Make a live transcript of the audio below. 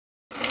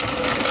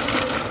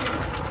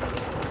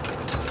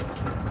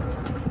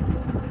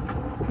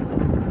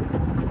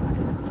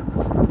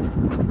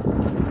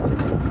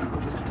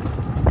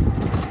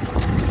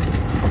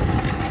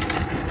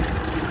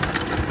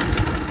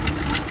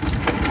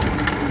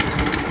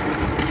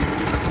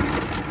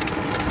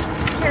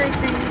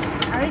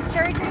Are these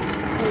cherry trees?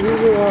 Oh, these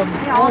are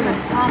Yeah,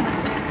 almonds.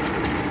 Almonds.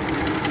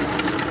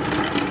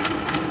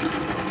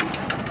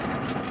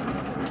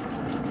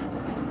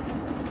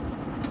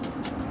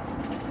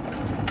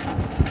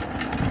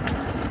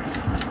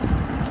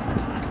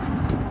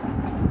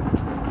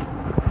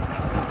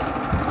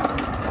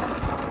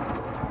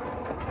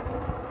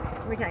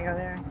 We can't go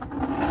there.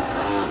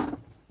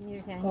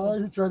 You can't. Oh,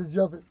 you trying to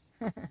jump it.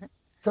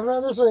 Come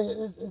around this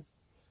way.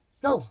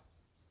 Go.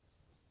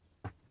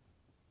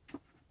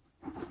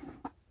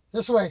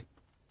 This way.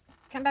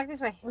 Come back this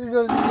way. We're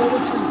going to go to the other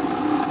trees.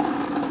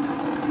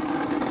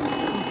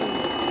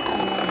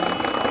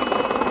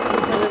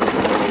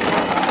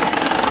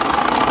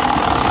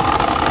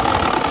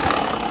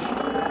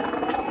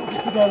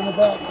 Put that in the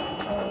back.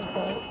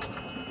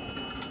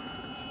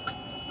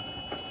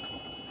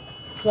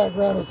 Flat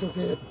ground, it's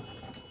okay.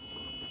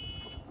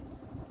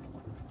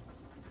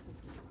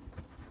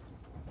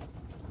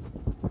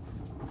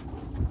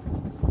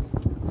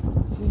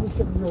 See, this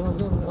is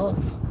going over the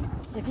house.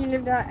 If you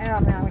lived out, oh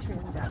man, I wish we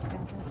lived out there.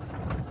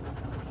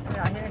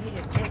 Out here, he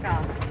just take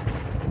off.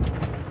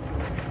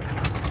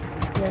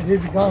 Yeah,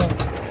 here's your collar.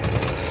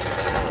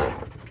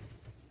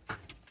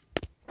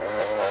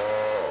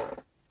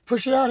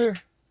 Push it out here.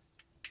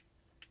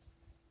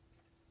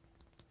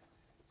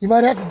 You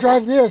might have to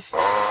drive this.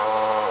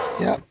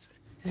 Yep,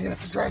 he's gonna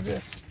have to drive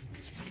this.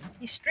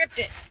 He stripped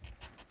it.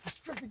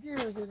 Strip the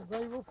gears in it,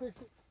 buddy. We'll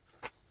fix it.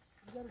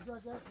 You gotta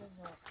drive that thing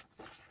now.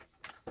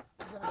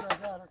 You gotta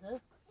drive that, okay?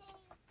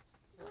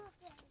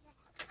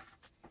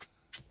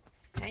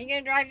 Are you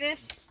gonna drive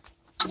this?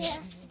 Yeah.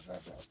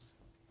 Drive that.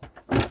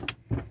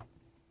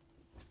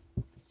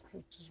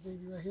 Put this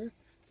baby right here.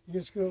 You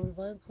gonna scoot over the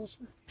volume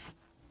closer?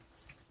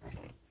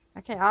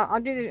 Okay, I'll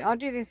do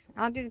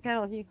the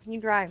pedals. You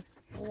drive.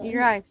 Yeah, You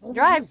drive. okay.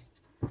 Drive.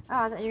 Oh,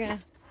 I thought you were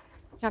gonna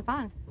jump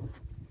on.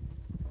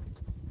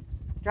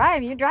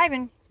 Drive. You're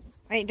driving.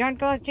 Wait, don't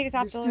go. Take us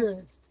off the.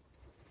 Steering.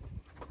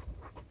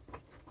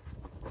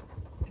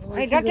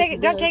 Wait, don't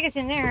take us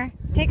in there.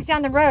 Take us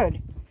down the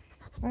road.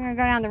 We're gonna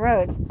go down the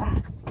road.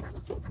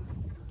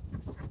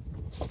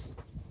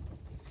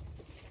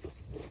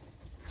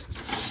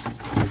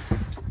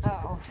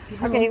 Uh-oh.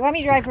 Okay, let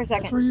me drive for a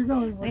second. That's where you're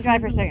going. Let me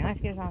drive for a second. Let's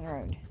get us on the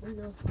road. There you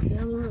go.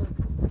 Down the road.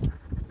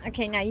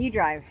 Okay, now you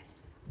drive.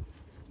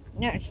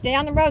 No, stay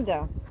on the road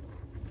though.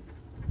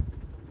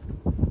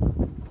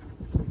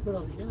 Put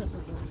on the gas.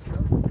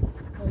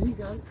 Oh, you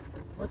got it.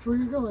 Watch where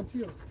you're going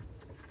too.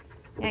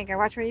 Yeah, you gotta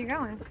watch where you're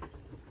going.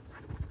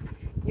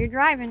 You're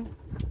driving.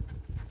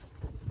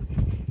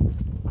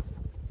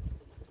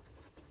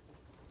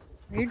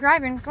 You're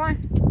driving. Come on.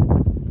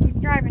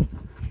 Keep driving.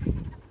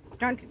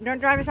 Don't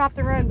drive us off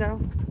the road though.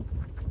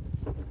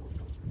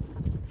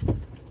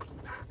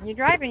 You're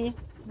driving. You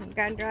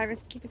gotta drive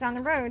us. Keep us on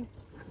the road.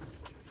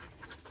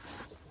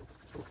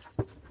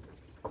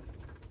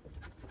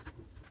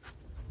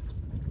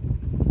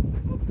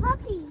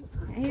 Puppy.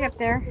 He's up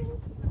there.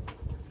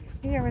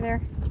 He's over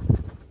there.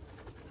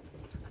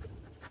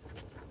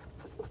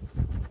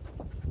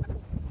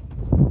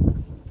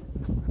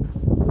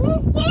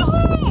 Let's get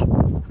it.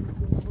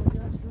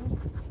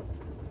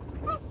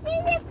 I see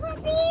you,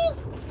 puppy.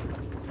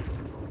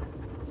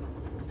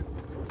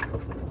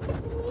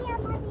 Yeah,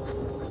 puppy.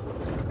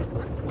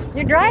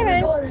 You're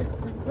driving.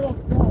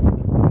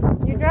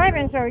 You're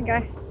driving, so we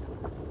got.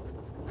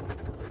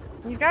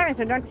 You're driving,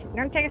 so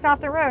don't take us off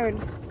the road.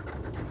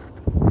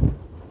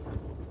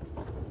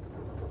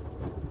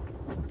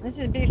 This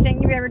is the biggest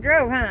thing you've ever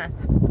drove, huh?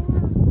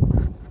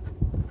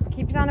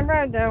 Keep us on the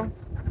road, though.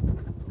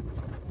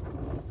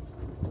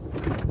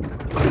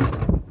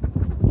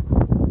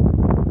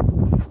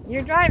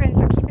 You're driving,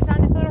 so keep us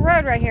on this little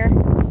road right here.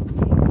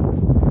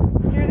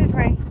 Here, this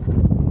way.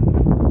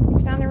 Keep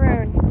us on the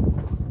road.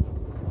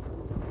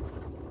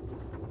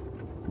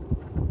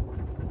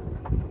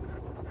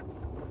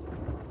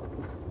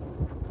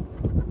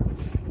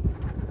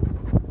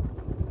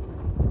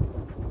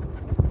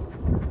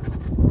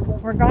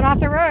 We're going off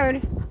the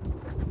road.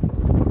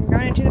 We're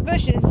going into the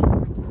bushes.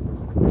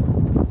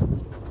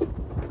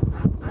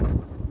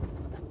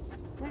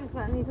 We're just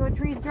letting these little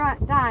trees die,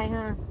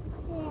 huh?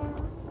 Yeah.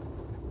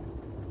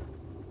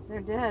 They're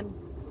dead.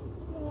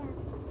 Yeah.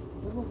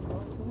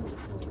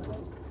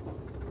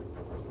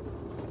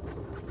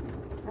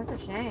 That's a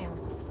shame.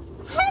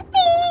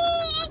 Puppy!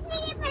 I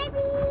see you,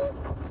 puppy.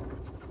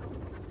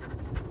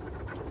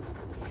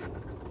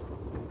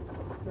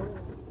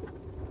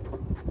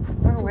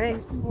 What a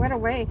waste. What a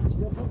waste.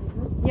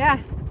 Yeah.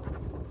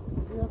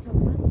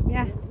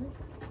 Yeah.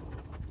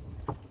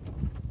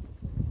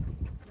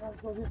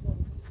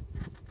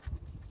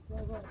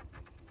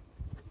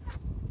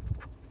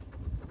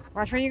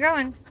 Watch where you're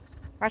going.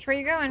 Watch where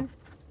you're going.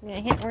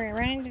 We're gonna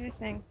run into this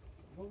thing.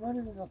 Don't run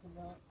into nothing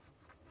now.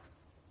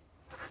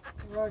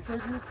 You all right,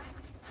 Sergio?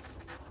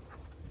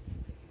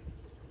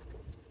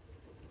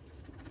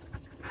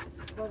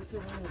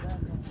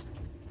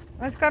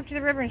 Let's go up to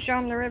the river and show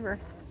them the river.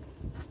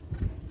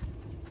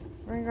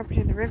 We're gonna go up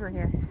to the river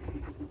here.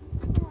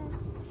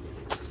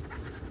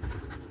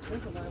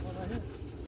 There's a live one right here.